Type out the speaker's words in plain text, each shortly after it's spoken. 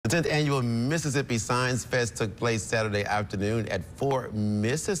The 10th annual Mississippi Science Fest took place Saturday afternoon at 4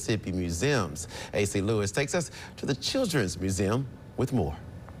 Mississippi museums. AC Lewis takes us to the Children's Museum with more.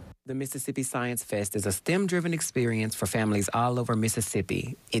 The Mississippi Science Fest is a STEM-driven experience for families all over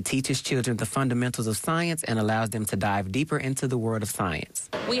Mississippi. It teaches children the fundamentals of science and allows them to dive deeper into the world of science.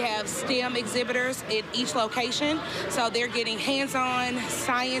 We have STEM exhibitors at each location, so they're getting hands-on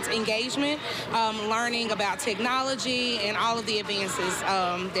science engagement, learning about technology and all of the advances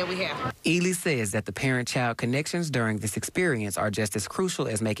that we have. Ely says that the parent-child connections during this experience are just as crucial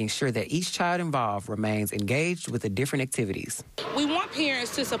as making sure that each child involved remains engaged with the different activities. We want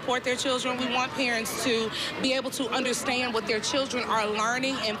parents to support their children. We want parents to be able to understand what their children are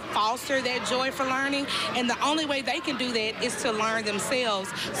learning and foster that joy for learning. And the only way they can do that is to learn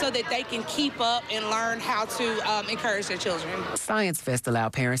themselves so that they can keep up and learn how to encourage their children. Science Fest allow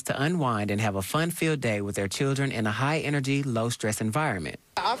parents to unwind and have a fun-filled day with their children in a high-energy, low-stress environment.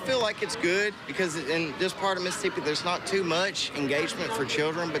 I feel like it's good because in this part of Mississippi, there's not too much engagement for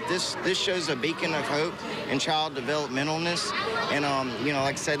children, but this shows a beacon of hope in child developmentalness. And,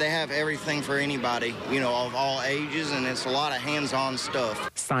 like I said, they have everything for anybody, of all ages, and it's a lot of hands-on stuff.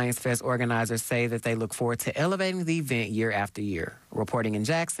 Science Fest organizers say that they look forward to elevating the event year after year. Reporting in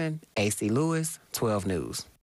Jackson, AC Lewis, 12 News.